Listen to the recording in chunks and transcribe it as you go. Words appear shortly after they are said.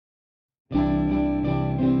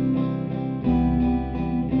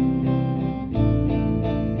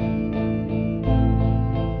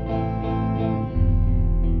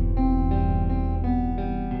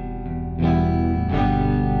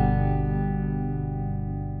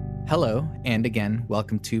Hello, and again,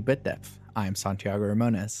 welcome to Bit Depth. I'm Santiago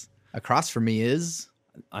Ramones. Across from me is...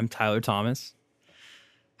 I'm Tyler Thomas.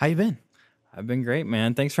 How you been? I've been great,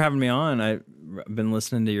 man. Thanks for having me on. I've been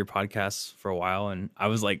listening to your podcasts for a while, and I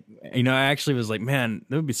was like, I actually was like, man,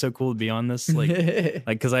 it would be so cool to be on this. Like,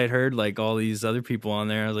 because I had heard like all these other people on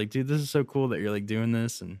there. I was like, dude, this is so cool that you're like doing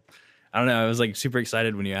this. And I don't know. I was like super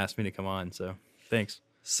excited when you asked me to come on. So thanks.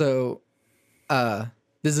 So,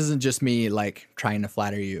 this isn't just me like trying to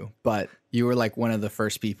flatter you, but you were like one of the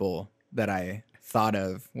first people that I thought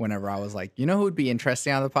of whenever I was like, you know who would be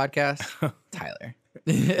interesting on the podcast? Tyler.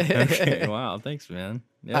 Okay. Wow. Thanks, man.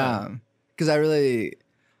 Yeah. Because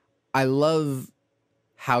I love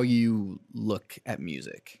how you look at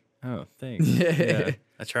music. Oh, thanks. Yeah.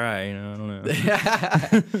 I try, I don't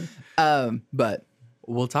know. But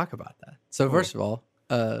we'll talk about that. So First of all,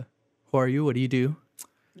 who are you? What do you do?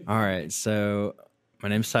 All right. So my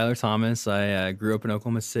name's Tyler Thomas. I grew up in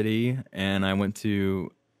Oklahoma City, and I went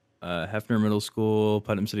to Hefner Middle School,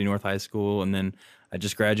 Putnam City North High School, and then I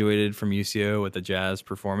just graduated from UCO with a jazz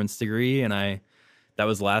performance degree, and that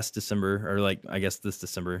was last December, or like I guess this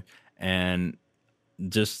December, and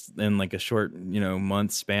just in like a short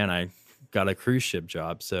month span, I got a cruise ship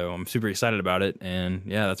job, so I'm super excited about it, and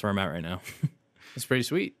yeah, that's where I'm at right now. It's pretty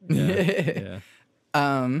sweet. Yeah.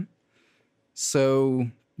 So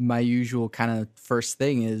my usual kind of first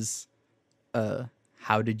thing is,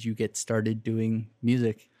 how did you get started doing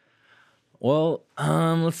music? Well,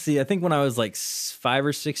 let's see. I think when I was like 5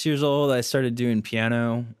 or 6 years old, I started doing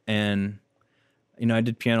piano, and I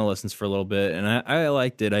did piano lessons for a little bit, and I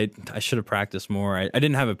liked it. I should have practiced more. I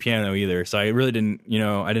didn't have a piano either, so I really didn't.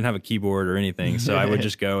 I didn't have a keyboard or anything, so I would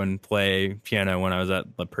just go and play piano when I was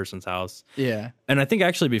at the person's house. Yeah, and I think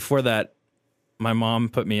actually before that, my mom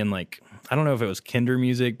put me in like, I don't know if it was kinder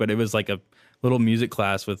music, but it was like a little music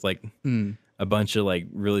class with like a bunch of like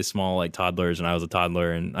really small like toddlers, and I was a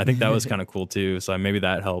toddler, and I think that was kind of cool too. So maybe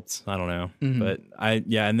that helped. I don't know, but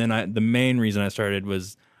and then the main reason I started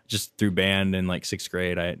was just through band in like 6th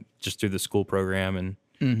grade. I just through the school program, and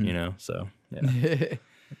so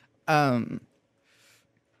yeah.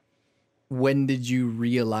 When did you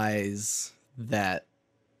realize that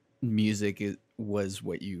music was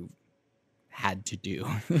what you had to do?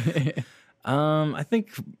 I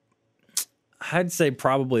think I'd say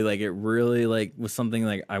probably like it really like was something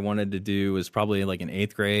like I wanted to do was probably like in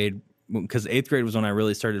 8th grade, because 8th grade was when I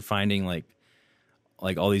really started finding like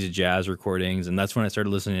all these jazz recordings, and that's when I started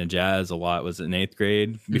listening to jazz a lot, was in 8th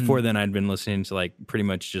grade. Before then I'd been listening to like pretty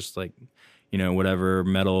much just like whatever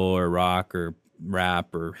metal or rock or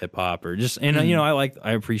rap or hip hop or just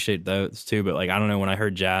I appreciate those too, but like I don't know, when I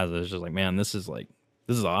heard jazz I was just like, man, this is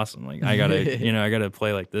awesome. Like I gotta I gotta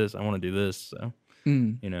play like this. I want to do this. So I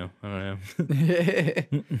don't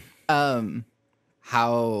know.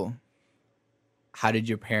 How did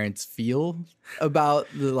your parents feel about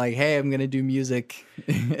the like, hey, I'm gonna do music?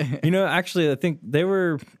 Actually I think they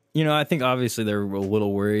were, I think obviously they were a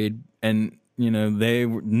little worried, and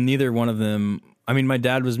neither one of them. I mean, my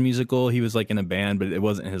dad was musical. He was like in a band, but it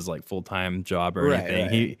wasn't his like full-time job or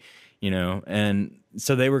anything. Right. And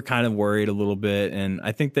so they were kind of worried a little bit, and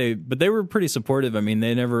I think they were pretty supportive. I mean,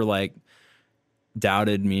 they never like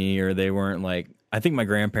doubted me, or they weren't like, I think my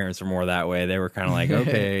grandparents were more that way. They were kind of like,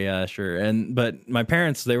 okay, yeah, sure. But my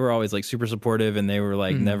parents, they were always like super supportive, and they were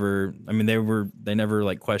like never, I mean, they never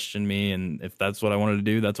like questioned me. And if that's what I wanted to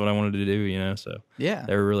do, that's what I wanted to do, so Yeah,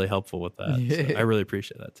 they were really helpful with that. So I really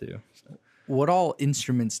appreciate that too. So. What all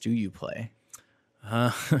instruments do you play?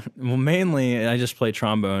 Well, mainly I just play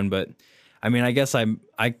trombone, but I mean, I guess I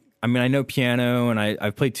know piano, and I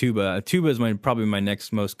play tuba. Tuba is probably my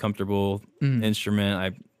next most comfortable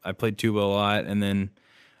instrument. I played tuba a lot, and then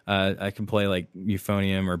I can play like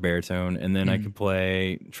euphonium or baritone, and then I can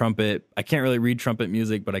play trumpet. I can't really read trumpet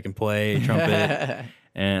music, but I can play trumpet.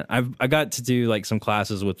 And I got to do like some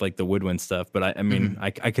classes with like the woodwind stuff, but I mean I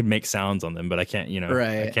could make sounds on them, but I can't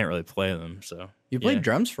Right. I can't really play them. So You played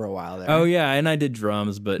drums for a while there. Oh yeah, and I did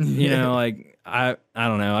drums, but like I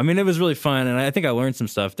don't know. I mean, it was really fun, and I think I learned some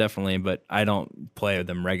stuff definitely, but I don't play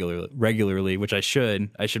them regularly, which I should.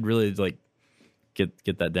 I should really like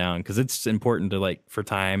get that down, because it's important to like for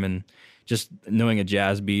time, and just knowing a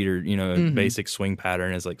jazz beat or a basic swing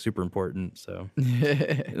pattern is like super important. So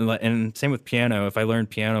and same with piano. If I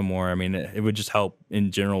learned piano more, I mean, it would just help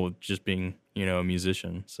in general with just being a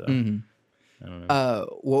musician. So I don't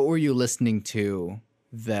know. What were you listening to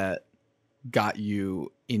that got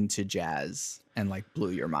you into jazz and like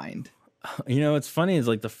blew your mind? What's funny is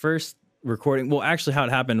like the first recording. Well, actually, how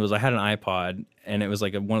it happened was I had an iPod, and it was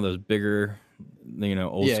like one of those bigger.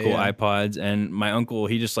 old school iPods. And my uncle,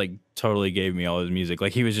 he just like totally gave me all his music.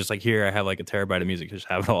 Like he was just like, here, I have like a terabyte of music, just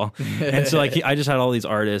have it all. And so like I just had all these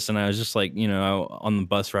artists, and I was just like, on the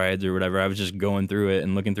bus rides or whatever, I was just going through it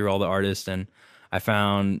and looking through all the artists, and I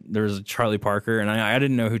found there was a Charlie Parker, and I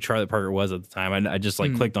didn't know who Charlie Parker was at the time. I just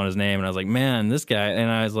like clicked on his name, and I was like, man, this guy.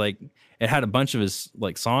 And I was like, it had a bunch of his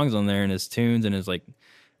like songs on there and his tunes and his like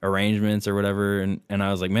arrangements or whatever. And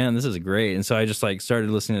I was like, man, this is great. And so I just like started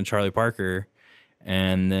listening to Charlie Parker.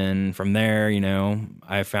 And then from there,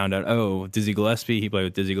 I found out, oh, Dizzy Gillespie, he played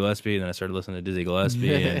with Dizzy Gillespie. And then I started listening to Dizzy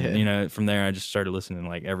Gillespie. And, from there, I just started listening to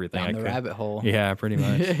like everything. Down the rabbit hole. Yeah, pretty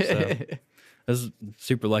much. So I was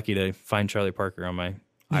super lucky to find Charlie Parker on my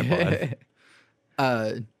iPod.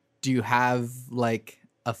 Do you have like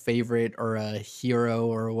a favorite or a hero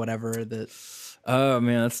or whatever that? Oh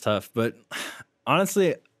man, that's tough. But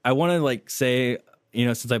honestly, I want to like say,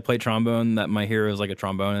 since I play trombone, that my hero is like a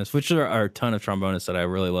trombonist, which there are a ton of trombonists that I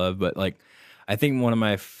really love. But like, I think one of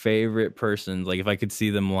my favorite persons, like if I could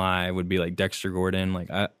see them live, would be like Dexter Gordon.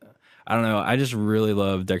 Like I don't know. I just really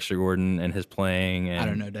love Dexter Gordon and his playing. And, I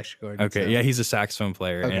don't know Dexter Gordon. Okay, so. Yeah, he's a saxophone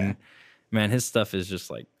player, and man, his stuff is just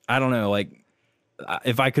like, I don't know. Like,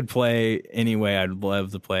 if I could play anyway, I'd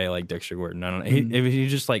love to play like Dexter Gordon. I don't know. He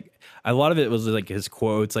just like, a lot of it was like his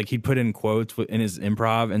quotes. Like he'd put in quotes in his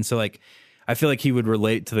improv, and so like I feel like he would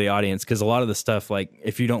relate to the audience, because a lot of the stuff, like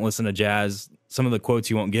if you don't listen to jazz, some of the quotes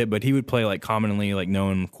you won't get, but he would play like commonly like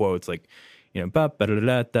known quotes, like ba da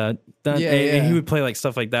da da da, and he would play like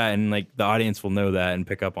stuff like that, and like the audience will know that and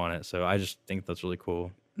pick up on it. So I just think that's really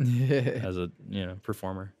cool as a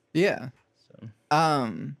performer. Yeah.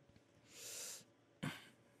 So.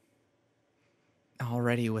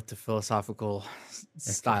 Already with the philosophical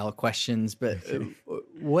style questions, but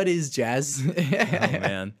what is jazz? Oh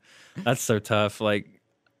man, that's so tough. Like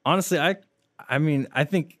honestly, I mean, I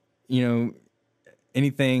think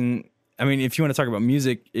anything. I mean, if you want to talk about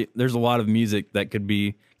music, there's a lot of music that could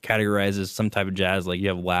be categorized as some type of jazz. Like you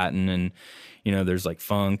have Latin, and there's like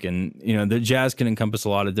funk, and the jazz can encompass a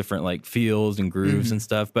lot of different like feels and grooves and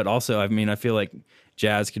stuff. But also, I mean, I feel like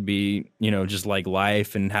jazz could be just like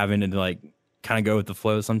life and having to like kind of go with the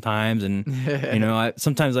flow sometimes. And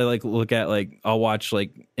sometimes I like look at like, I'll watch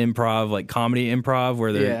like improv, like comedy improv,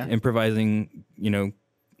 where they're improvising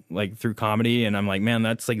like through comedy, and I'm like, man,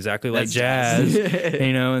 that's exactly like jazz.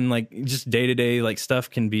 And like just day-to-day like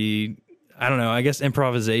stuff can be, I don't know, I guess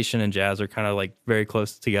improvisation and jazz are kind of like very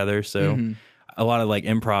close together. So a lot of like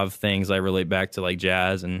improv things I relate back to like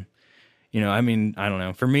jazz. And I mean, I don't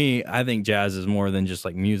know, for me, I think jazz is more than just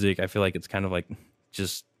like music. I feel like it's kind of like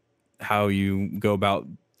just how you go about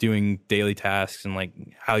doing daily tasks, and like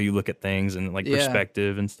how you look at things, and like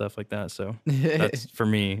perspective and stuff like that. So that's for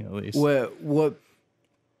me at least.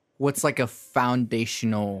 What's like a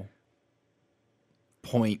foundational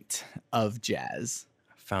point of jazz?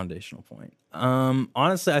 Foundational point.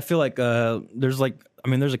 Honestly, I feel like there's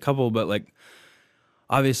a couple, but like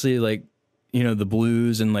obviously like the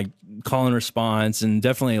blues and like call and response, and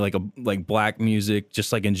definitely like black music,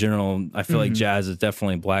 just like in general. I feel like jazz is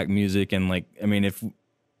definitely black music. And like, I mean, if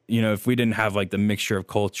we didn't have like the mixture of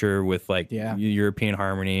culture with like European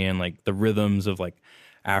harmony and like the rhythms of like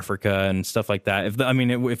Africa and stuff like that,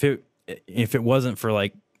 if it wasn't for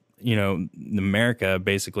like America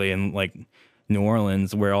basically, and like New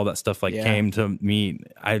Orleans, where all that stuff like came to meet,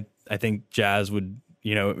 I think jazz would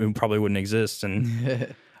it probably wouldn't exist.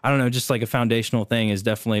 And I don't know, just like a foundational thing is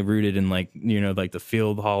definitely rooted in like like the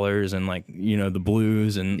field hollers and like the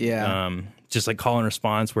blues, and just like call and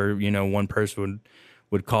response, where one person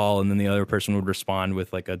would call, and then the other person would respond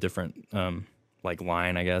with like a different like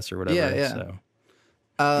line, I guess, or whatever.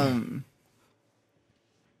 So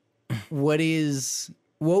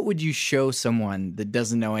what would you show someone that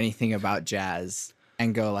doesn't know anything about jazz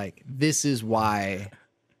and go like, this is why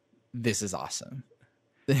this is awesome?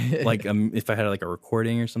 Like if I had like a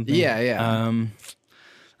recording or something.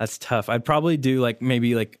 That's tough. I'd probably do like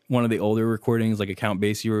maybe like one of the older recordings, like a Count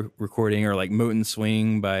Basie recording, or like Moten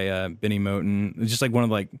Swing by Benny Moten. It's just like one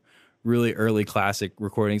of like really early classic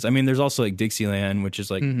recordings. I mean, there's also like Dixieland, which is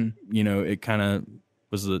like it kind of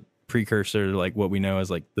was the precursor to like what we know as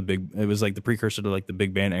like it was like the precursor to like the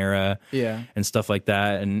big band era, and stuff like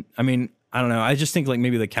that. And I mean, I don't know, I just think like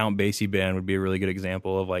maybe the Count Basie band would be a really good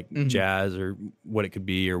example of like jazz, or what it could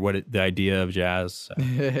be, or the idea of jazz. So,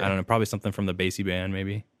 I don't know, probably something from the Basie band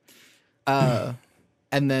maybe. And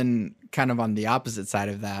then kind of on the opposite side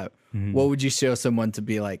of that, what would you show someone to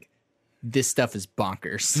be like, this stuff is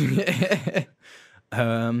bonkers?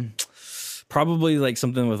 Probably like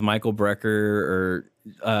something with Michael Brecker, or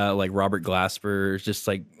like Robert Glasper, just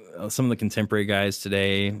like some of the contemporary guys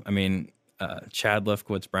today. I mean, Chad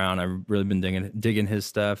Lefkowitz Brown. I've really been digging his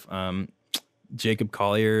stuff. Jacob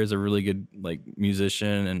Collier is a really good like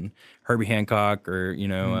musician, and Herbie Hancock, or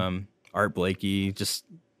Art Blakey, just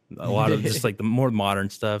a lot of just like the more modern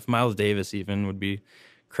stuff. Miles Davis even would be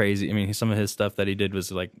crazy. I mean, some of his stuff that he did was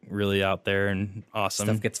like really out there and awesome.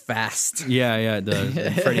 Stuff gets fast. Yeah, it does.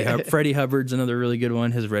 Freddie Hubbard's another really good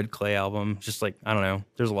one. His Red Clay album, just like, I don't know.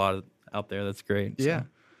 There's a lot out there that's great. So.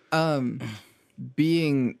 Yeah.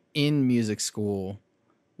 Being in music school,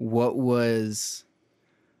 what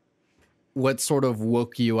sort of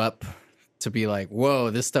woke you up to be like, whoa,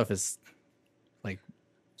 this stuff is like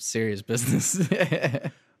serious business?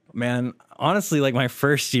 Man, honestly, like my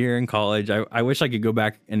first year in college, I wish I could go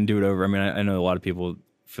back and do it over. I mean, I know a lot of people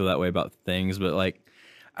feel that way about things, but like,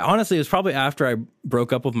 honestly, it was probably after I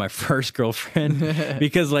broke up with my first girlfriend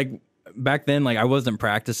because like back then, like I wasn't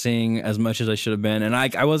practicing as much as I should have been. And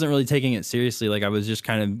I wasn't really taking it seriously. Like I was just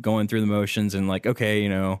kind of going through the motions and like, okay,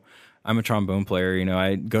 I'm a trombone player.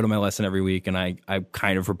 I go to my lesson every week and I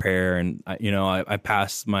kind of prepare and I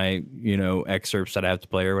pass my, excerpts that I have to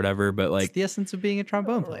play or whatever, but like it's the essence of being a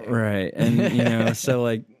trombone player. Right. And, so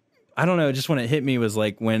like, I don't know, just when it hit me was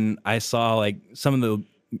like when I saw like some of the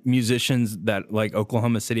musicians that like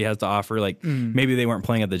Oklahoma City has to offer, like maybe they weren't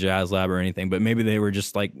playing at the Jazz Lab or anything, but maybe they were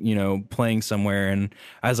just like, playing somewhere. And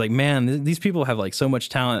I was like, man, these people have like so much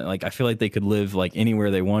talent. Like, I feel like they could live like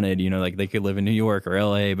anywhere they wanted, like they could live in New York or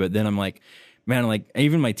LA. But then I'm like, man, like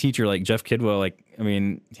even my teacher, like Jeff Kidwell, like, I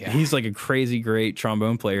mean, he's like a crazy great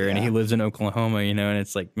trombone player and he lives in Oklahoma, and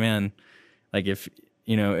it's like, man, like if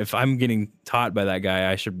I'm getting taught by that guy,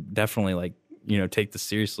 I should definitely like, take this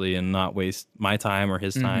seriously and not waste my time or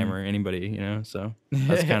his time or anybody, so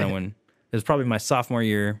that's kind of when it was probably my sophomore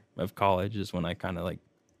year of college is when I kind of like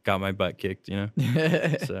got my butt kicked,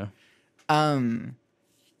 so.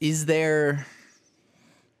 Is there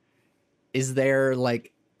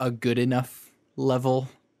like a good enough level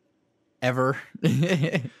ever?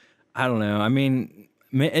 I don't know. I mean,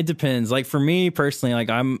 it depends. Like for me personally, like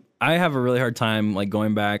I have a really hard time like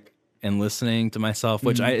going back and listening to myself,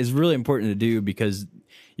 which is really important to do because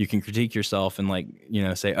you can critique yourself and like,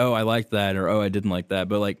 say, oh, I liked that, or, oh, I didn't like that.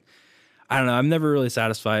 But like, I don't know. I'm never really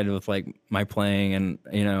satisfied with like my playing, and,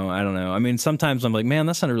 I don't know. I mean, sometimes I'm like, man,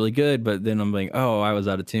 that sounded really good. But then I'm like, oh, I was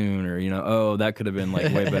out of tune, or, oh, that could have been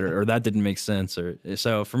like way better, or that didn't make sense. Or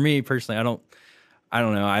so for me personally, I don't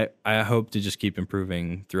know. I hope to just keep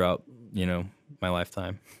improving throughout, my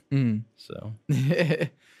lifetime. So,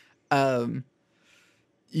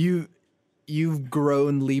 you've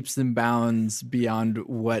grown leaps and bounds beyond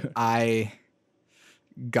what I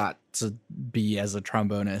got to be as a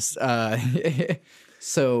trombonist.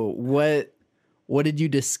 So what did you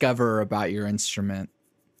discover about your instrument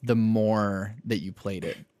the more that you played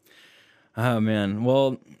it? Oh man.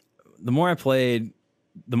 Well, the more I played,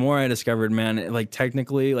 the more I discovered, man, like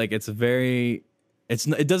technically, like it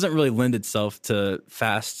doesn't really lend itself to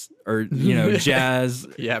fast or, jazz.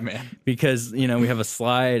 Yeah, man. Because, we have a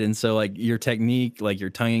slide. And so like your technique, like your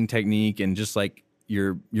tonguing technique and just like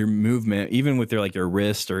your movement, even with your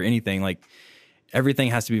wrist or anything, like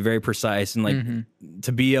everything has to be very precise. And like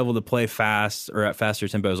to be able to play fast or at faster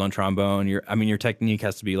tempos on trombone, your technique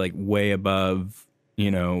has to be like way above,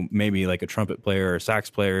 maybe like a trumpet player or sax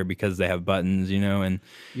player because they have buttons, and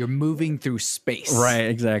you're moving through space. Right,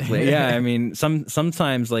 exactly. Yeah, I mean,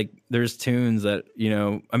 sometimes like there's tunes that,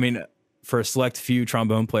 for a select few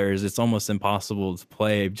trombone players, it's almost impossible to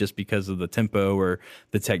play just because of the tempo or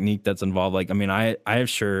the technique that's involved. Like, I mean, I have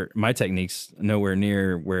sure my technique's nowhere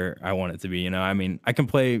near where I want it to be, I mean, I can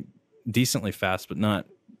play decently fast, but not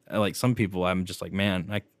like some people. I'm just like, man,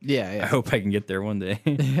 I hope I can get there one day.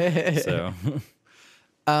 So...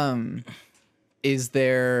 is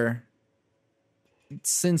there,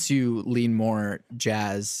 since you lean more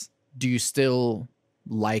jazz, do you still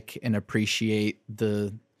like and appreciate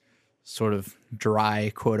the sort of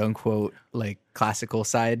dry, quote unquote, like classical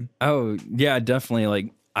side? Oh yeah, definitely.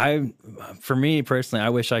 Like for me personally, I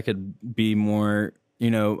wish I could be more,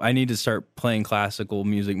 I need to start playing classical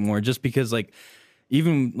music more just because like,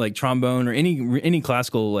 even like trombone or any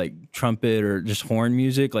classical like trumpet or just horn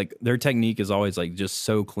music, like their technique is always like just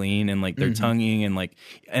so clean and like their tonguing and like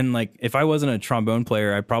if I wasn't a trombone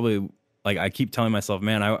player, I probably like I keep telling myself,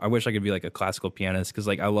 man, I wish I could be like a classical pianist because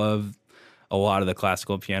like I love a lot of the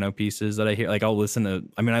classical piano pieces that I hear. Like I listen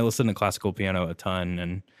to classical piano a ton,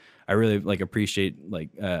 and I really like appreciate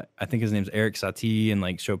like I think his name's Eric Satie and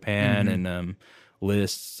like Chopin and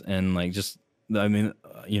Liszt and like just. I mean,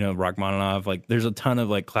 Rachmaninoff, like there's a ton of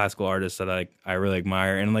like classical artists that I really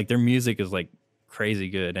admire, and like their music is like crazy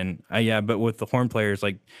good. And but with the horn players,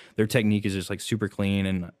 like their technique is just like super clean,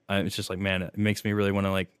 and it's just like, man, it makes me really want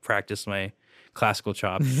to like practice my classical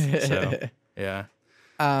chops. So yeah.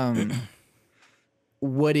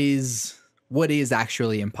 What is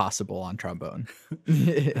actually impossible on trombone?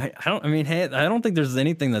 I don't think there's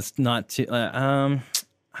anything that's not too I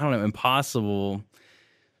don't know, impossible.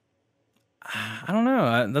 I don't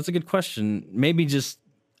know. That's a good question. Maybe just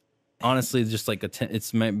honestly, just like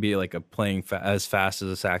it might be like a playing as fast as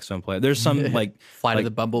a saxophone player. There's some like Flight of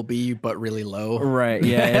the Bumblebee, but really low. Right.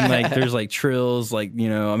 Yeah. And like there's like trills, like,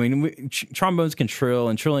 I mean, trombones can trill,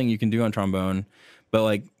 and trilling you can do on trombone, but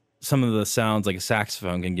like some of the sounds like a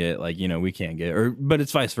saxophone can get, like, we can't get, but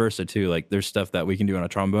it's vice versa too. Like there's stuff that we can do on a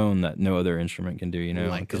trombone that no other instrument can do,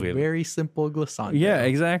 like because we have very simple glissando. Yeah,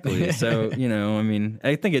 exactly. So, I mean,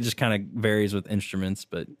 I think it just kind of varies with instruments,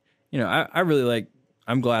 but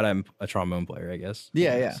I'm glad I'm a trombone player, I guess.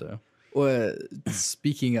 Yeah. So, well,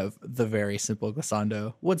 speaking of the very simple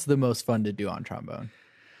glissando, what's the most fun to do on trombone?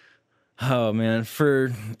 Oh man,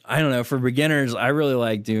 for beginners, I really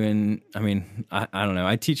like doing, I don't know.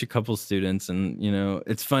 I teach a couple students, and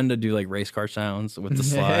it's fun to do like race car sounds with the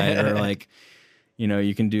slide, or like,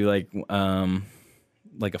 you can do like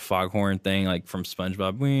a foghorn thing, like from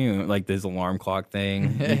SpongeBob, like this alarm clock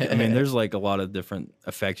thing. I mean, there's like a lot of different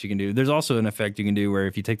effects you can do. There's also an effect you can do where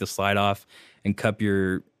if you take the slide off and cup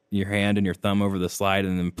your hand and your thumb over the slide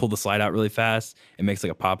and then pull the slide out really fast, it makes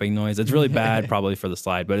like a popping noise. It's really bad probably for the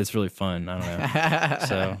slide, but it's really fun. I don't know.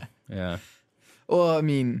 So, yeah. Well, I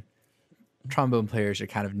mean, trombone players are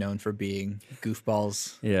kind of known for being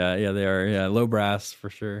goofballs. Yeah, they are. Yeah, low brass for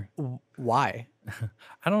sure. Why?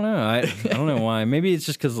 I don't know. I don't know why. Maybe it's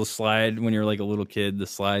just because the slide, when you're like a little kid, the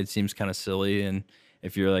slide seems kind of silly, and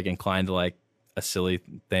if you're like inclined to like a silly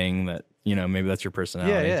thing that, maybe that's your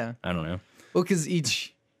personality. Yeah. I don't know. Well, because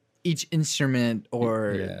each instrument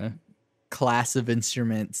or class of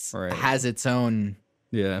instruments has its own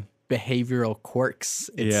behavioral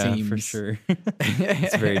quirks, it seems. For sure.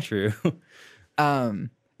 It's very true. And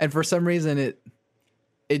for some reason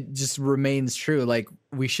it just remains true. Like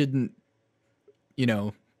we shouldn't,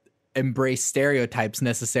 embrace stereotypes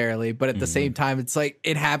necessarily, but at the same time, it's like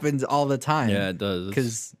it happens all the time. Yeah, it does.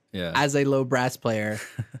 Because as a low brass player,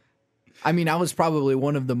 I mean, I was probably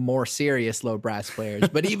one of the more serious low brass players,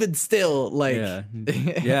 but even still, like,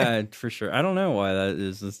 yeah, for sure. I don't know why that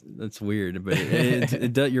is. That's weird, but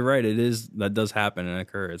it does. You're right. It is. That does happen and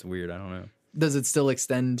occur. It's weird. I don't know. Does it still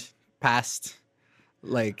extend past,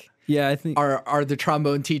 like? Yeah, I think are the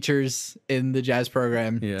trombone teachers in the jazz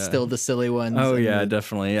program still the silly ones? Oh yeah,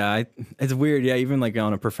 definitely. Yeah, it's weird. Yeah, even like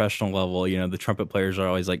on a professional level, the trumpet players are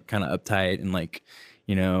always like kind of uptight and like,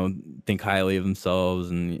 think highly of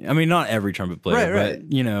themselves. And I mean, not every trumpet player, but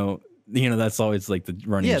that's always like the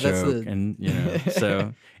running joke. And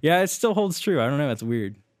so yeah, it still holds true. I don't know. It's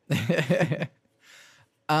weird.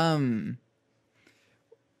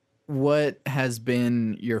 What has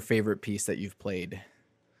been your favorite piece that you've played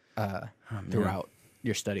throughout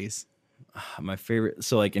your studies? My favorite,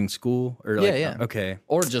 so like in school or like, okay,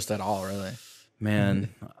 or just at all, really.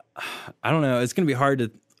 Man, I don't know. It's gonna be hard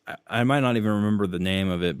to. I might not even remember the name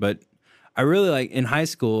of it, but I really like in high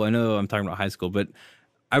school. I know I'm talking about high school, but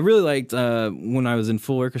I really liked when I was in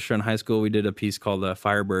full orchestra in high school. We did a piece called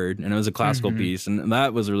Firebird, and it was a classical piece, and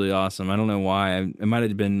that was really awesome. I don't know why. It might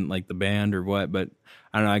have been like the band or what, but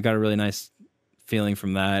I don't know. I got a really nice feeling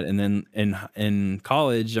from that. And then in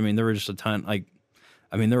college, I mean, there were just a ton.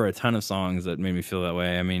 There were a ton of songs that made me feel that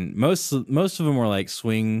way. I mean, most of them were like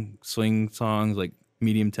swing songs, like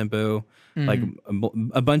medium tempo. Like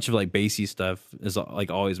a bunch of like bassy stuff is like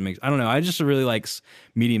always makes. I don't know. I just really like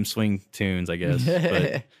medium swing tunes, I guess.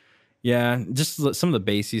 But yeah, just some of the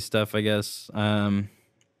bassy stuff, I guess. I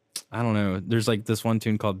don't know. There's like this one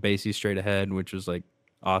tune called "Bassy Straight Ahead," which was like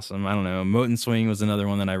awesome. I don't know. "Moten Swing" was another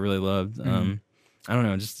one that I really loved. I don't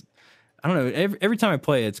know. Just I don't know. Every time I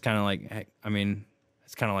play, it's kind of like. I mean,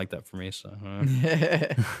 it's kind of like that for me. So.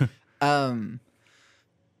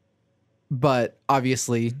 But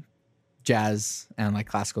obviously, jazz and like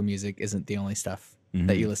classical music isn't the only stuff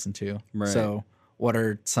that you listen to. Right. So, what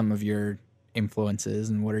are some of your influences,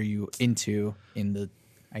 and what are you into in the,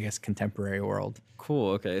 I guess, contemporary world?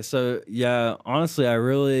 Cool. Okay. So yeah, honestly, I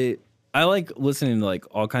like listening to like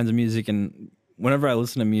all kinds of music, and whenever I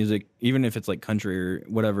listen to music, even if it's like country or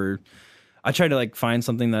whatever, I try to like find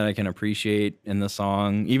something that I can appreciate in the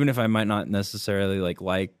song, even if I might not necessarily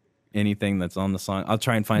like anything that's on the song. I'll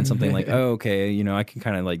try and find something like, oh, okay, I can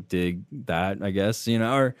kind of like dig that, I guess,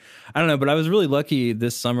 or I don't know. But I was really lucky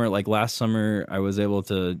this summer, like last summer, I was able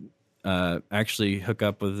to actually hook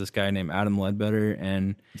up with this guy named Adam Ledbetter,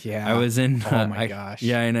 and Yeah. I was in. Oh my gosh.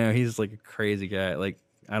 Yeah, I know he's like a crazy guy. Like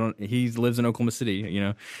he lives in Oklahoma City,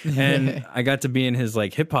 and I got to be in his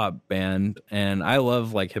like hip hop band, and I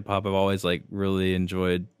love like hip hop. I've always like really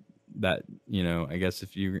enjoyed that, I guess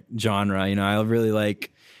if you genre, I really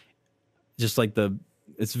like just like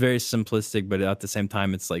it's very simplistic, but at the same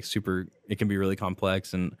time, it's like it can be really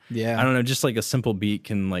complex. And Yeah. I don't know, just like a simple beat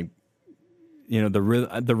can like, the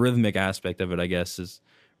rhythmic aspect of it, I guess, is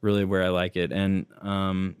really where I like it. And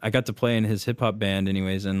I got to play in his hip hop band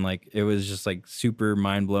anyways. And like, it was just like super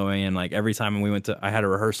mind blowing. And like every time I had a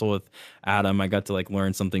rehearsal with Adam, I got to like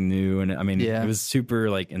learn something new. And I mean, It was super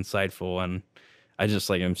like insightful. And I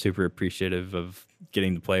just like, I'm super appreciative of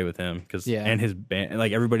getting to play with him and his band,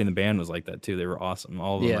 like everybody in the band was like that too. They were awesome.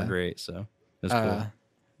 All of them were great. So it was cool.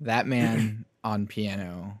 That man on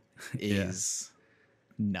piano is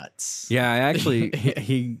nuts. Yeah, I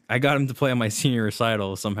actually I got him to play on my senior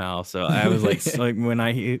recital somehow. So I was like,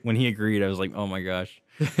 when he agreed, I was like, oh my gosh,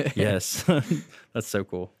 yes, that's so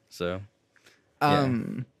cool. So,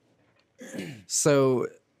 so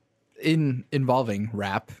involving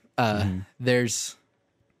rap, there's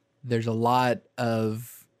a lot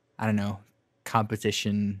of, I don't know,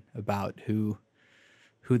 competition about who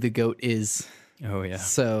the GOAT is. Oh yeah.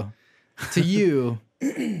 So to you,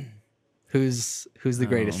 who's the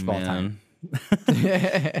greatest of all time?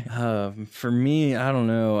 For me, I don't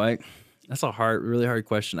know. That's a really hard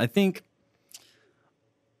question. I think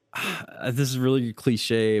this is really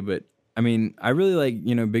cliche, but I mean, I really like,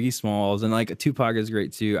 Biggie Smalls, and like Tupac is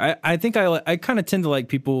great too. I think I kind of tend to like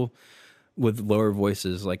people with lower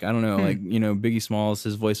voices. Like, I don't know, like, Biggie Smalls,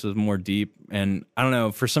 his voice was more deep, and I don't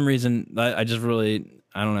know, for some reason I just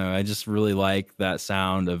really like that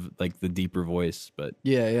sound of like the deeper voice. But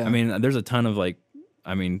yeah. I mean, there's a ton of like,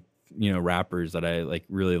 rappers that I like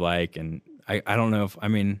really like, and I don't know if, I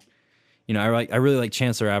really like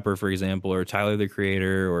Chance the Rapper, for example, or Tyler the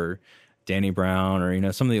Creator, or Danny Brown,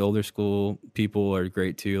 or some of the older school people are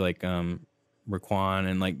great too, like Raekwon,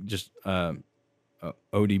 and like just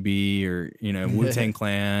ODB, or Wu-Tang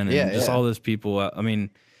Clan, and all those people. I mean,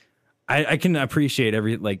 I can appreciate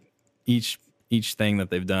each thing that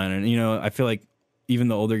they've done, and I feel like even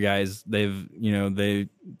the older guys,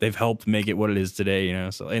 they've helped make it what it is today.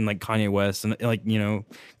 So, and like Kanye West, and like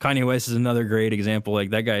Kanye West is another great example.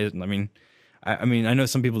 Like that guy, I know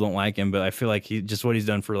some people don't like him, but I feel like what he's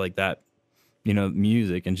done for like that,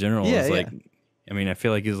 music in general is like, I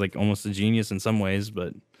feel like he's like almost a genius in some ways,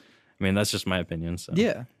 but that's just my opinion. So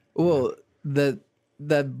yeah, well,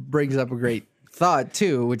 that brings up a great thought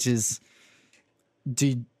too, which is,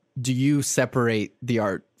 do you separate the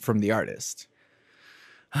art from the artist?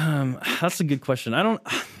 That's a good question.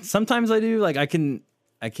 Sometimes I do. Like I can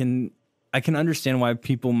understand why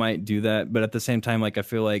people might do that, but at the same time, like I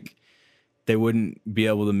feel like they wouldn't be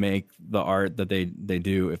able to make the art that they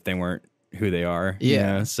do if they weren't who they are.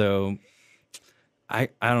 Yeah. So I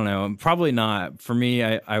don't know. Probably not. For me,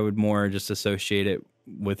 I would more just associate it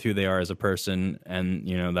with who they are as a person, and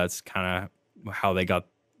that's kind of how they got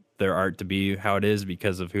their art to be how it is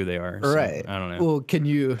because of who they are. Right. So, I don't know. Well, can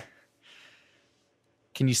you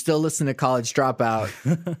still listen to College Dropout,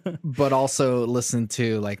 but also listen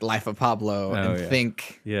to like Life of Pablo and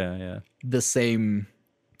think the same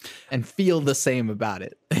and feel the same about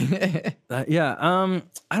it? I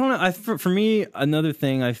don't know. For me, another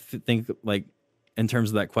thing I think, like in terms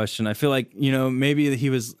of that question, I feel like maybe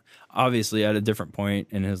he was obviously at a different point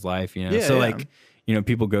in his life. Like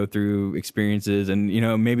people go through experiences, and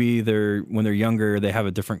maybe when they're younger, they have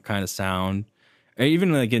a different kind of sound.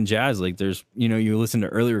 Even like in jazz, like there's you listen to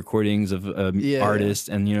early recordings of artists,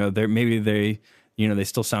 and they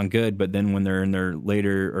still sound good, but then when they're in their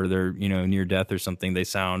later, or they're near death or something, they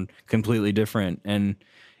sound completely different. And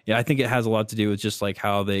I think it has a lot to do with just like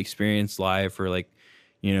how they experience life, or like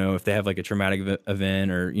if they have like a traumatic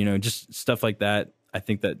event, or just stuff like that. I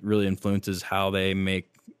think that really influences how they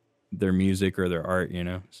make their music or their art.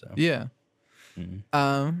 So yeah.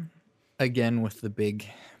 Mm-hmm. Again, with the big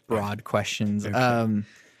broad questions. Okay.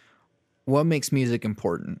 What makes music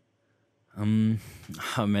important? Oh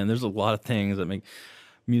man, there's a lot of things that make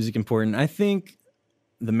music important. I think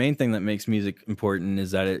the main thing that makes music important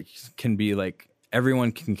is that it can be like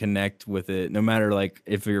everyone can connect with it, no matter like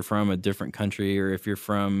if you're from a different country, or if you're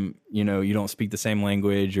from, you don't speak the same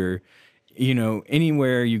language, or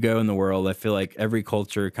anywhere you go in the world. I feel like every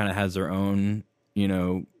culture kind of has their own,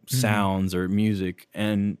 sounds or music.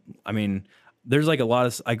 And there's like a lot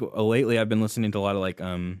of lately I've been listening to a lot of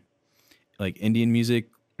like Indian music,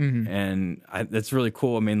 and that's really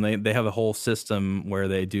cool. They have a whole system where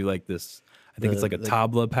they do like this. I think it's like a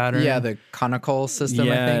tabla pattern. Yeah, the conical system,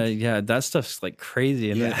 I Yeah, think. yeah, that stuff's like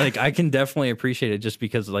crazy, and Yeah. like I can definitely appreciate it just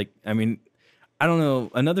because, like, I mean, I don't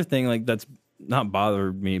know. Another thing like that's not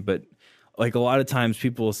bothered me, but like a lot of times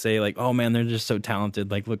people will say like, "Oh man, they're just so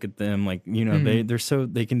talented. Like, look at them. Like, you know,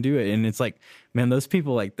 they can do it." And it's like, man, those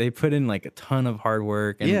people like they put in like a ton of hard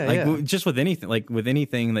work, and Yeah, like yeah. just with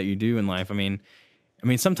anything that you do in life. I mean,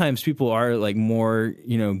 sometimes people are like more,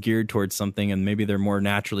 you know, geared towards something and maybe they're more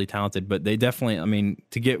naturally talented, but they definitely, I mean,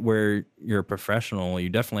 to get where you're a professional, you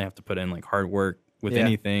definitely have to put in like hard work with Yeah.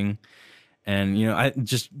 anything. And, you know, I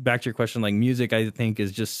just back to your question, like music, I think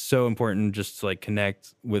is just so important just to like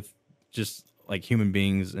connect with just like human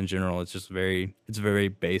beings in general. It's a very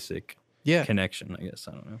basic Yeah. connection, I guess.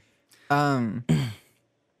 I don't know.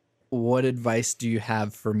 What advice do you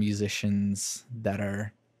have for musicians that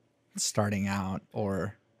are starting out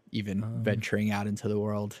or even venturing out into the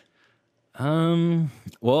world?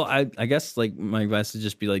 Well, I guess like my advice would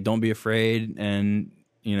just be like, don't be afraid, and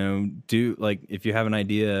you know, do like if you have an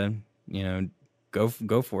idea, you know,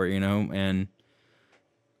 go for it, you know, and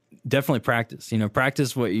definitely practice. You know,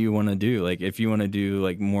 practice what you want to do. Like if you want to do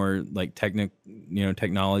like more like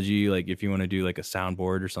technology, like if you want to do like a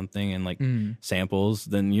soundboard or something and like samples,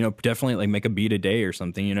 then you know, definitely like make a beat a day or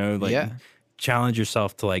something. You know, like challenge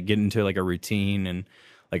yourself to like get into like a routine and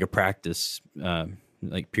like a practice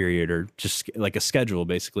like period or just like a schedule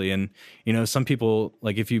basically. And you know, some people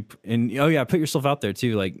like if you put yourself out there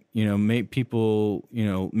too, like, you know, make people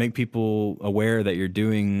aware that you're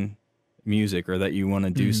doing music or that you want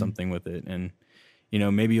to do something with it. And you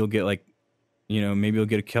know, maybe you'll get like, you know, maybe you'll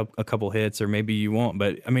get a couple hits or maybe you won't,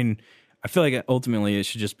 but I mean, I feel like ultimately it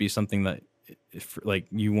should just be something that if like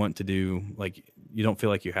you want to do, like you don't feel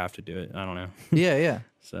like you have to do it. I don't know. Yeah.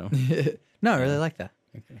 So no, I really like that.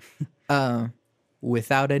 Okay.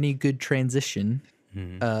 Without any good transition,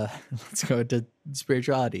 let's go into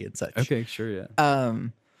spirituality and such. Okay, sure, yeah.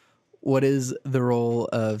 What is the role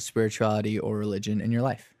of spirituality or religion in your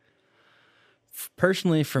life?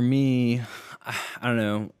 Personally, for me, I don't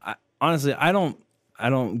know. Honestly, I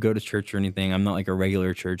don't go to church or anything. I'm not like a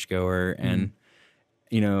regular church goer, and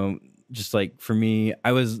you know, just like for me,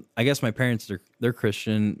 I guess my parents they're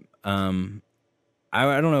Christian. I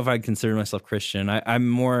don't know if I'd consider myself Christian. I'm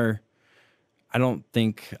more. I don't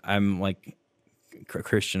think I'm like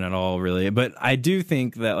Christian at all, really. But I do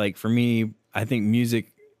think that, like, for me, I think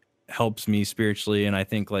music helps me spiritually, and I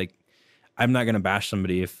think like I'm not gonna bash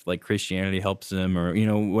somebody if like Christianity helps them or you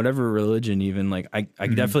know whatever religion. Even like I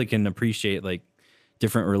definitely can appreciate like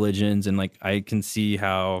different religions, and like I can see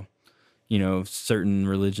how you know certain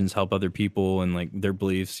religions help other people and like their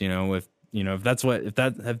beliefs. You know, if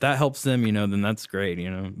that helps them, you know, then that's great, you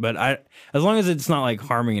know. But as long as it's not like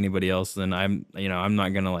harming anybody else, then I'm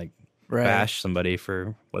not gonna like bash somebody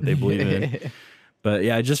for what they believe in. But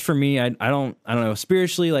yeah, just for me, I don't know.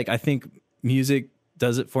 Spiritually, like I think music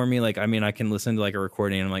does it for me. Like, I mean, I can listen to like a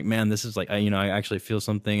recording and I'm like, man, this is like, I actually feel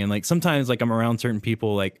something. And like sometimes like I'm around certain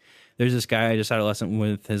people, like there's this guy I just had a lesson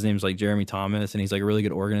with. His name's like Jeremy Thomas, and he's like a really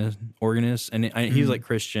good organist. And he was like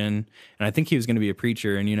Christian, and I think he was going to be a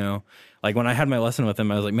preacher. And you know, like when I had my lesson with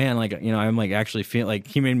him, I was like, man, like you know, I'm like actually feel like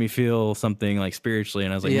he made me feel something like spiritually.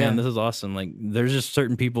 And I was like, man, this is awesome. Like there's just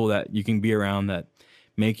certain people that you can be around that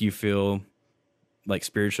make you feel like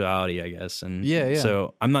spirituality, I guess. And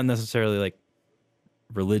so I'm not necessarily like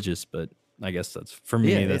religious, but I guess that's for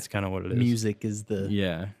me. That's kind of what it is. Music is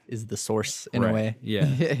the source in a way.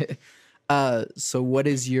 Yeah. So what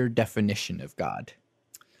is your definition of God?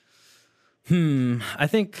 I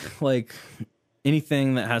think like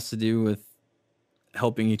anything that has to do with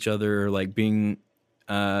helping each other or like being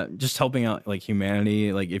just helping out like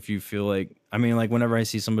humanity. Like if you feel like, I mean, like whenever I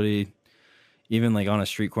see somebody even like on a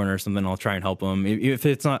street corner or something, I'll try and help them.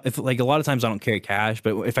 If like a lot of times I don't carry cash,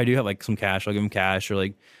 but if I do have like some cash, I'll give them cash. Or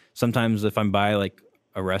like sometimes if I'm by like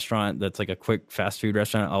a restaurant that's like a quick fast food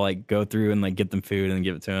restaurant, I'll like go through and like get them food and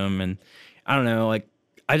give it to them. And I don't know, like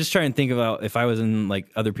I just try and think about if I was in like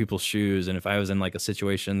other people's shoes and if I was in like a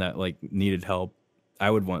situation that like needed help, I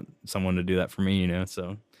would want someone to do that for me, you know?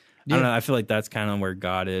 So I don't know. I feel like that's kind of where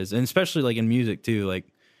God is. And especially like in music too. Like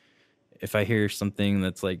if I hear something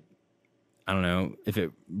that's like, I don't know, if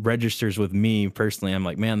it registers with me personally, I'm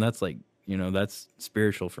like, man, that's like, you know, that's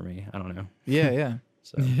spiritual for me. I don't know. Yeah.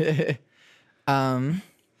 So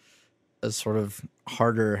a sort of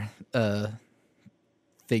harder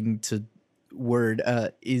thing to word,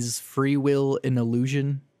 is free will an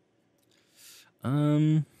illusion?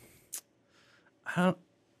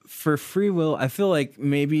 For free will, I feel like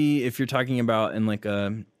maybe if you're talking about in like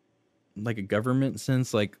a government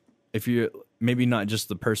sense, like if you maybe not just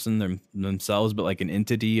the person themselves, but like an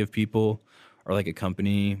entity of people or like a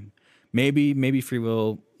company. Maybe free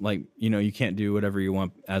will, like, you can't do whatever you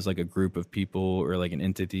want as like a group of people or like an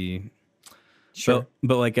entity. Sure.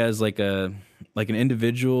 But like as like an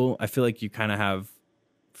individual, I feel like you kind of have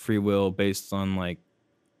free will based on like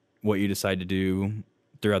what you decide to do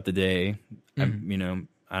throughout the day. I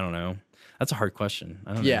don't know. That's a hard question.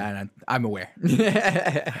 I don't know. Yeah, I'm aware.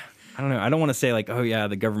 I don't know. I don't want to say like, oh yeah,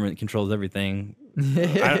 the government controls everything.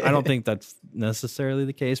 I don't think that's necessarily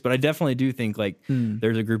the case, but I definitely do think like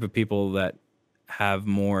there's a group of people that have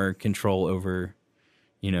more control over,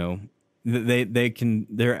 they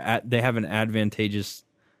have an advantageous,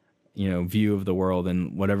 view of the world,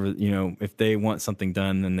 and whatever, if they want something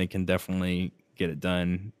done, then they can definitely get it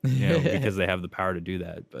done, because they have the power to do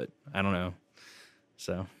that. But I don't know.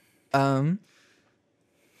 So, well,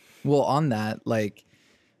 on that, like,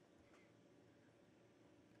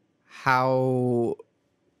 how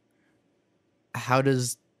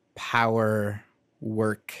does power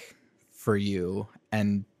work for you?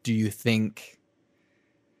 And do you think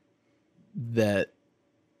that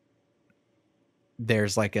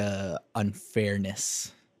there's like a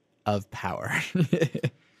unfairness of power?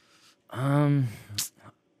 I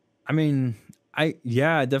mean,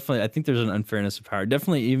 definitely. I think there's an unfairness of power.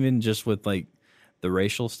 Definitely, even just with like the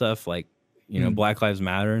racial stuff, like, Black Lives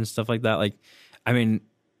Matter and stuff like that. Like, I mean,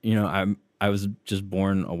 I was just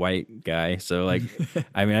born a white guy, so like,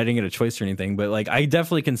 I mean, I didn't get a choice or anything, but like, I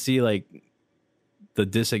definitely can see like the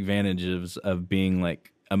disadvantages of being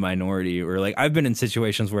like a minority, or like I've been in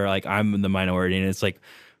situations where like I'm the minority, and it's like,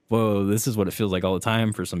 whoa, this is what it feels like all the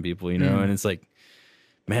time for some people, and it's like,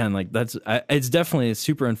 man, like it's definitely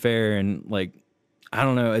super unfair, and like, I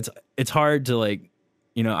don't know, it's hard to like,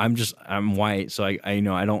 I'm white, so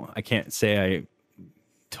I can't say I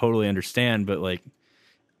totally understand, but like,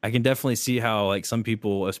 I can definitely see how like some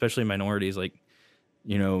people, especially minorities, like,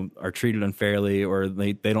 are treated unfairly, or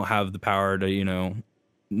they don't have the power to,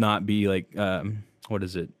 not be like, what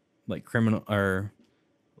is it? Like criminal, or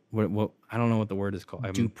what I don't know what the word is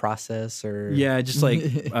called. Due process, or just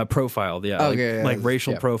like profiled. Yeah. Okay, like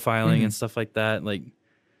racial profiling and Mhm. stuff like that. Like,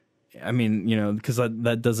 I mean, because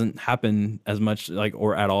that doesn't happen as much like,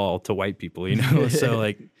 or at all to white people, so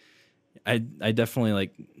like, I definitely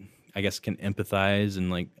like, I guess, can empathize and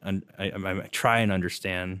like, I try and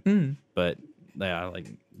understand, but yeah, like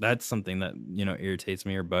that's something that, irritates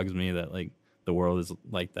me or bugs me, that like the world is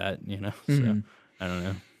like that, so I don't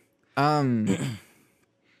know.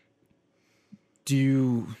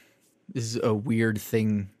 This is a weird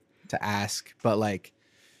thing to ask, but like,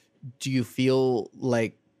 do you feel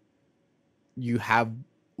like you have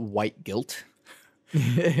white guilt?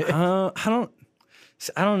 I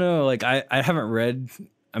don't know. Like, I haven't read.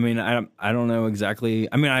 I mean, I don't know exactly.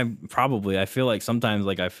 I mean, I feel like sometimes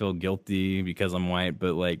like I feel guilty because I'm white,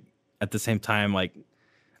 but like at the same time, like,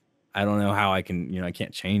 I don't know how I can, I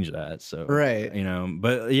can't change that. So, Right.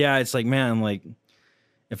 But yeah, it's like, man, like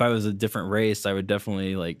if I was a different race, I would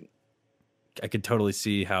definitely like, I could totally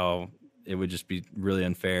see how it would just be really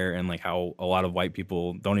unfair, and like how a lot of white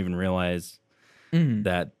people don't even realize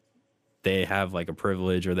that they have like a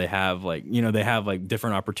privilege, or they have like, they have like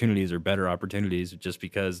different opportunities or better opportunities just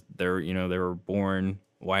because they're, they were born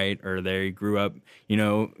white, or they grew up,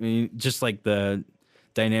 just like the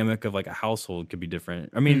dynamic of like a household could be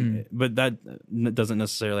different. I mean, but that doesn't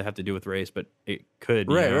necessarily have to do with race, but it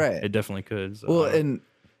could, Right. It definitely could. So, Well, and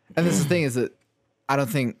this is the thing, is that I don't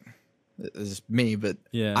think, this is me, but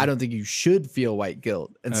I don't think you should feel white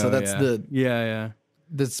guilt. And so that's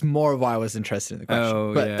that's more of why I was interested in the question.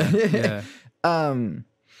 Oh, but, yeah.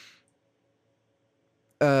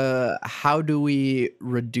 How do we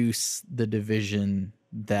reduce the division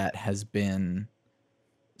that has been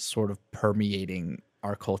sort of permeating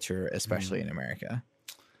our culture, especially in America?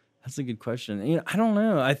 That's a good question. I don't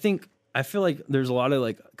know. I feel like there's a lot of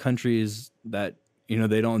like countries that,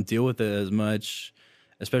 they don't deal with it as much,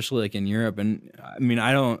 especially like in Europe. And I mean,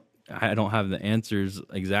 I don't have the answers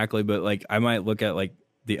exactly, but like I might look at like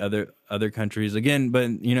the other countries again, but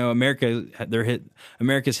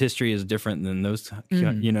America's history is different than those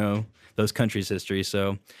those countries' history.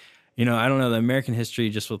 So, I don't know, the American history,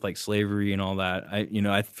 just with like slavery and all that.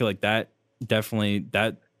 I feel like that definitely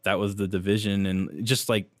that was the division, and just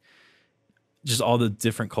all the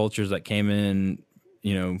different cultures that came in,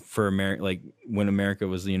 for America, like when America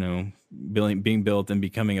was, being built and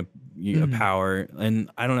becoming a power.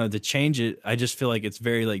 And I don't know, to change it, I just feel like it's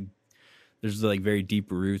very like, there's like very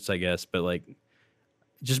deep roots, I guess, but like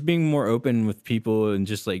just being more open with people, and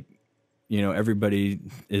just like, everybody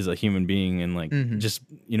is a human being, and like just,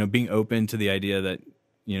 being open to the idea that,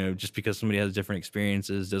 just because somebody has different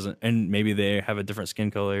experiences doesn't, and maybe they have a different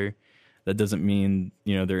skin color, that doesn't mean,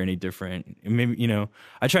 they're any different. Maybe,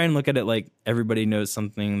 I try and look at it like everybody knows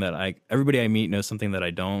something everybody I meet knows something that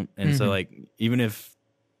I don't. And so like, even if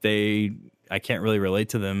I can't really relate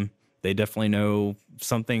to them, they definitely know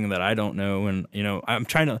something that I don't know. And, I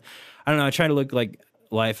try to look like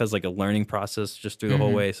life as like a learning process just through the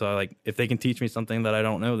whole way. So like, if they can teach me something that I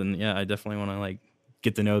don't know, then yeah, I definitely want to like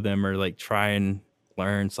get to know them or like try and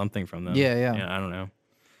learn something from them. Yeah. I don't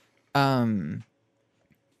know.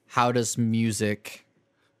 How does music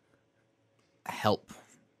help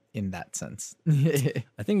in that sense?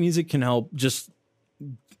 I think music can help just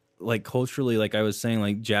like culturally, like I was saying,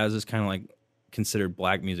 like jazz is kind of like considered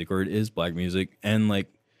black music, or it is black music. And like,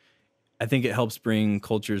 I think it helps bring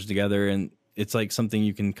cultures together, and it's like something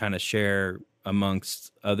you can kind of share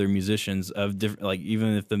amongst other musicians of different, like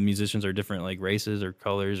even if the musicians are different, like races or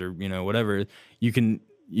colors or, whatever, you can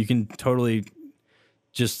totally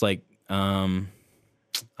just like,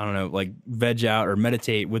 I don't know, like veg out or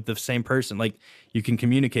meditate with the same person. Like you can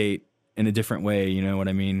communicate in a different way, you know what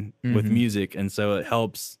I mean, with music. And so it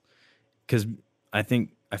helps because I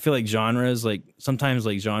feel like genres, like sometimes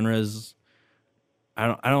like genres,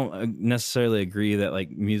 I don't necessarily agree that like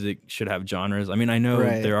music should have genres. I mean, I know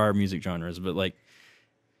there are music genres, but like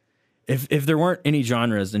if there weren't any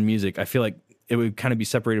genres in music, I feel like it would kind of be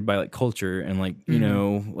separated by like culture, and like,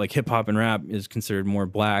 like hip hop and rap is considered more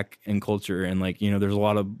black in culture. And like, there's a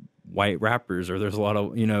lot of white rappers, or there's a lot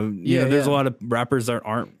of, there's a lot of rappers that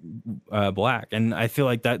aren't black. And I feel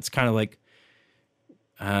like that's kind of like,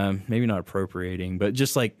 maybe not appropriating, but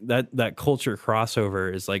just like that culture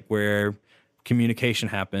crossover is like where communication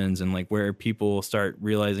happens, and like where people start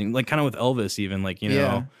realizing, like kind of with Elvis, even like,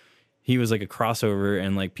 he was like a crossover,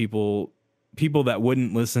 and like people that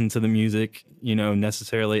wouldn't listen to the music,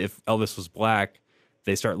 necessarily if Elvis was black,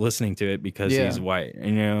 they start listening to it because he's white,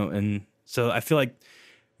 and so I feel like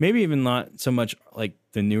maybe even not so much like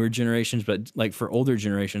the newer generations, but like for older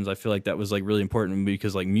generations, I feel like that was like really important,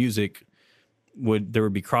 because like music there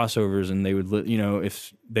would be crossovers, and they would,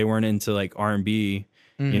 if they weren't into like R&B,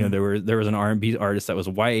 there was an R&B artist that was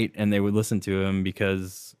white, and they would listen to him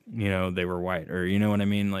because, they were white, or you know what I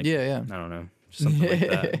mean? Like, I don't know, something like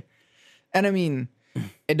that. And I mean,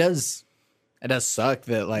 it does suck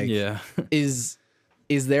that like, is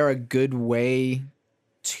there a good way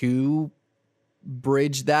to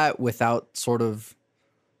bridge that without sort of,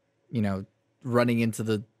 running into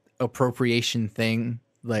the appropriation thing?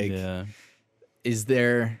 Like, is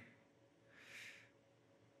there,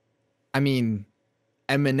 I mean,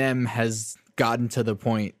 Eminem has gotten to the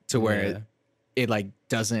point to where it like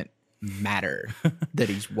doesn't matter that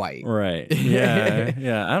he's white. Right.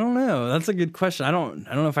 Yeah. I don't know. That's a good question. I don't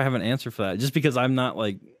know if I have an answer for that, just because I'm not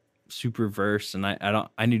like super versed, and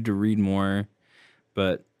I need to read more,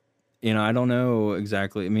 but I don't know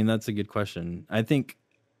exactly. I mean, that's a good question. I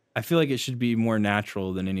feel like it should be more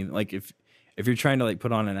natural than anything. Like if you're trying to like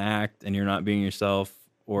put on an act and you're not being yourself,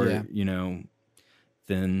 or,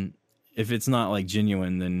 then if it's not like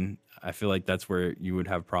genuine, then I feel like that's where you would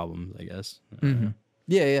have problems, I guess.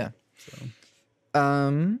 Yeah.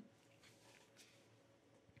 So,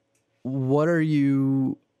 what are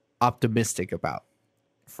you optimistic about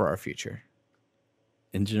for our future?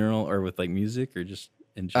 In general, or with like music, or just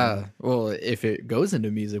in general? Well, if it goes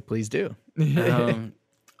into music, please do.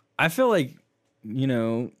 I feel like,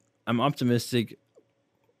 I'm optimistic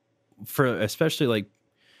for especially like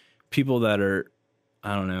people that are,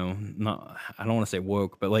 I don't want to say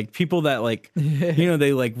woke, but like people that like,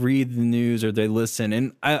 they like read the news or they listen.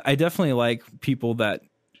 And I definitely like people that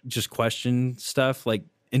just question stuff, like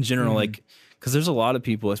in general, like, because there's a lot of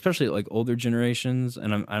people, especially like older generations,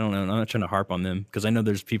 and I don't know, I'm not trying to harp on them, because I know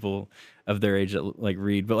there's people of their age that like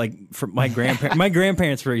read, but like for my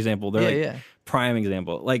grandparents, for example, they're prime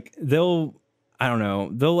example. Like they'll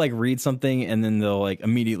like read something, and then they'll like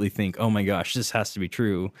immediately think, oh my gosh, this has to be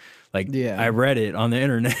true. Like, I read it on the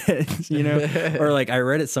internet, or like I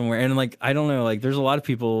read it somewhere. And like, I don't know, like there's a lot of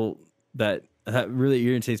people that really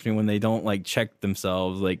irritates me when they don't like check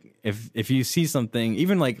themselves. Like if you see something,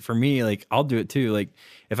 even like for me, like I'll do it too. Like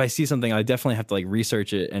if I see something, I definitely have to like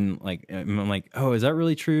research it, and like I'm like, oh, is that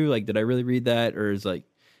really true? Like, did I really read that? Or is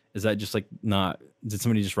that just like not, did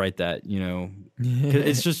somebody just write that, 'Cause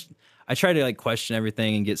it's just, I try to like question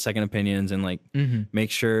everything and get second opinions, and like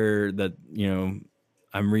make sure that,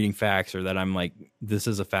 I'm reading facts, or that I'm like, this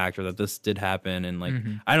is a fact, or that this did happen. And like,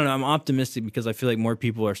 I don't know, I'm optimistic because I feel like more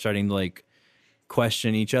people are starting to like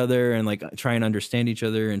question each other, and like try and understand each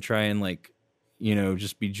other, and try and like,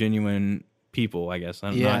 just be genuine people, I guess.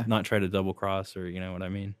 Not try to double cross, or, what I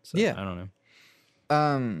mean? So I don't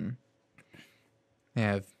I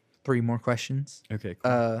have 3 more questions. Okay,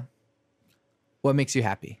 cool. What makes you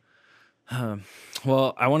happy?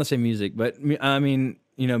 Well, I want to say music, but I mean,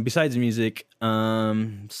 besides music,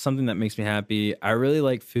 something that makes me happy. I really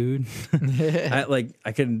like food.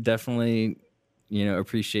 I can definitely,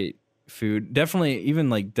 appreciate food. Definitely, even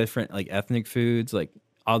like different like ethnic foods. Like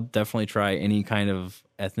I'll definitely try any kind of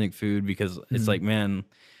ethnic food because it's like, man,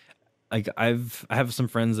 like I have some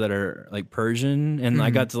friends that are like Persian, and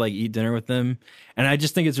I got to like eat dinner with them, and I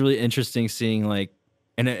just think it's really interesting seeing like,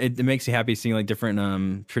 and it makes me happy seeing like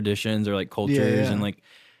different traditions or like cultures and like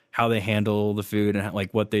how they handle the food and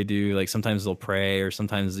like what they do. Like sometimes they'll pray, or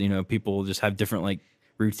sometimes people just have different like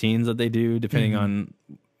routines that they do depending on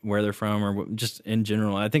where they're from or just in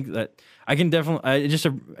general. I think that I can definitely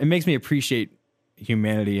it makes me appreciate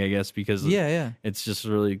humanity, I guess, because it's just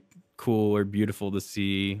really cool or beautiful to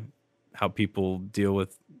see how people deal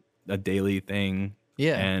with a daily thing.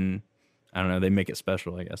 Yeah. And I don't know, they make it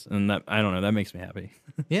special, I guess. And that, I don't know, that makes me happy.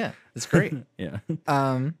 Yeah, that's great. Yeah.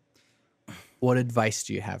 What advice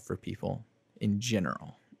do you have for people in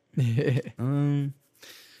general? My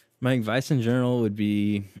advice in general would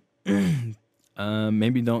be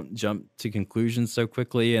maybe don't jump to conclusions so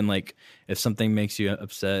quickly. And like, if something makes you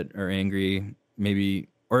upset or angry, maybe,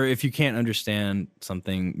 or if you can't understand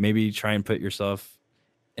something, maybe try and put yourself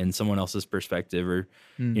in someone else's perspective, or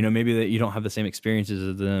maybe that you don't have the same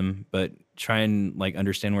experiences as them, but try and like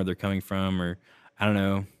understand where they're coming from, or I don't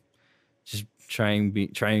know, just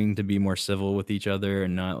trying to be more civil with each other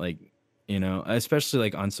and not like, especially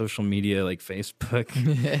like on social media like Facebook.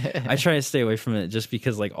 I try to stay away from it just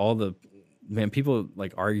because like people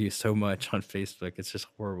like argue so much on Facebook. It's just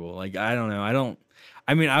horrible. Like I don't know.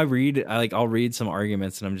 I'll read some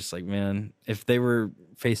arguments and I'm just like, man, if they were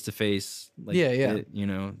face to face, like,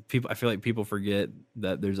 people, I feel like people forget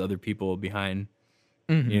that there's other people behind,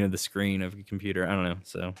 the screen of a computer. I don't know.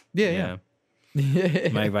 So yeah.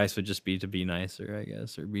 My advice would just be to be nicer, I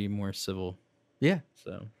guess, or be more civil. Yeah.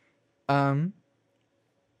 So, and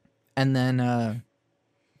then,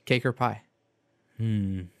 cake or pie?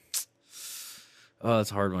 Oh,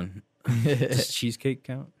 that's a hard one. Does cheesecake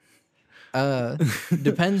count?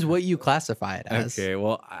 Depends what you classify it as. Okay,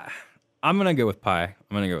 well, I'm gonna go with pie.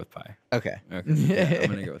 Okay. Yeah, I'm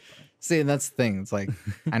gonna go with pie. See, and that's the thing. It's like,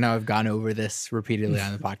 I know I've gone over this repeatedly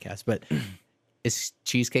on the podcast, but is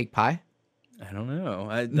cheesecake pie? I don't know.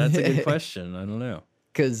 That's a good question. I don't know.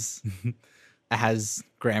 Because it has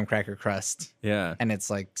graham cracker crust. Yeah. And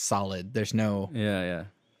it's like solid. There's no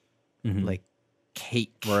like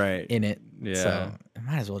cake in it. Yeah. So it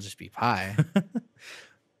might as well just be pie.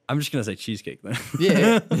 I'm just gonna say cheesecake then.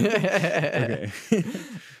 Yeah. Okay.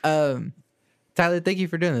 Tyler, thank you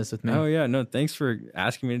for doing this with me. Oh yeah, no, thanks for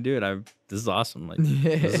asking me to do it. This is awesome. Like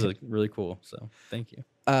this is really cool. So thank you.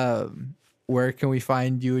 Where can we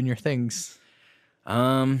find you and your things?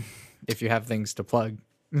 If you have things to plug.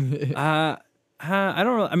 I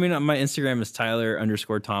don't really. I mean, my Instagram is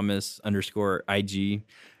Tyler_Thomas_IG,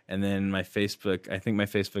 and then my Facebook. I think my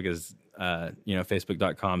Facebook is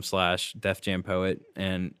facebook.com/DefJamPoet,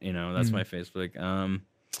 and that's my Facebook.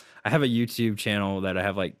 I have a YouTube channel that I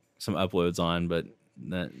have like some uploads on, but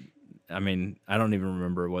I don't even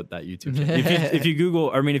remember what that YouTube channel. If you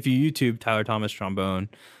Google, or if you YouTube Tyler Thomas trombone,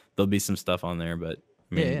 there'll be some stuff on there. But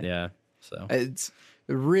yeah. So it's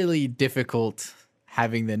really difficult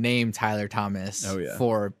having the name Tyler Thomas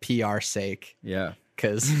for PR sake. Yeah.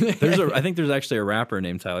 Because I think there's actually a rapper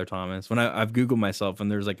named Tyler Thomas. When I've Googled myself,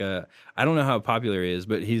 and there's like I don't know how popular he is,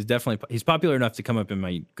 but he's popular enough to come up in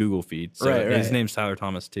my Google feed. So his name's Tyler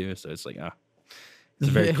Thomas too. So it's like, it's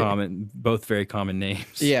a very both very common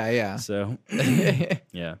names. Yeah. So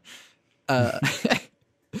yeah.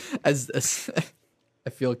 As I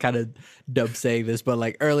feel kind of dumb saying this, but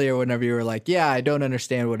like earlier, whenever you were like, yeah, I don't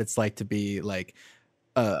understand what it's like to be like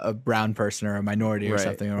a brown person or a minority or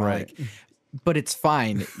something. Or like, but it's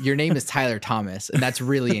fine. Your name is Tyler Thomas, and that's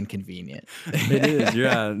really inconvenient. It is.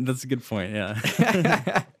 Yeah, that's a good point. Yeah.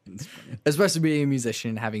 Especially being a musician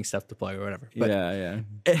and having stuff to plug or whatever. But yeah.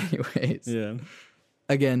 Anyways. Yeah.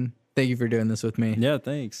 Again, thank you for doing this with me. Yeah,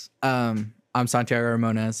 thanks. I'm Santiago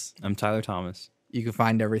Ramones. I'm Tyler Thomas. You can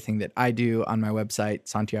find everything that I do on my website,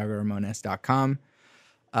 santiagoramones.com.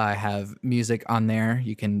 I have music on there.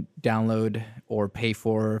 You can download or pay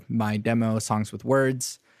for my demo, Songs with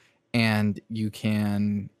Words, and you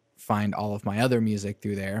can find all of my other music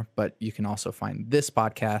through there. But you can also find this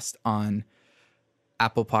podcast on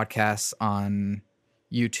Apple Podcasts, on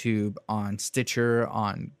YouTube, on Stitcher,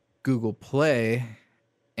 on Google Play,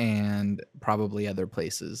 and probably other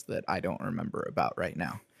places that I don't remember about right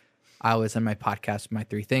now. I always end my podcast with my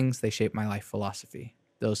 3 things. They shape my life philosophy.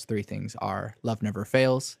 Those 3 things are: love never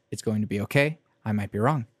fails. It's going to be okay. I might be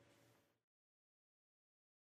wrong.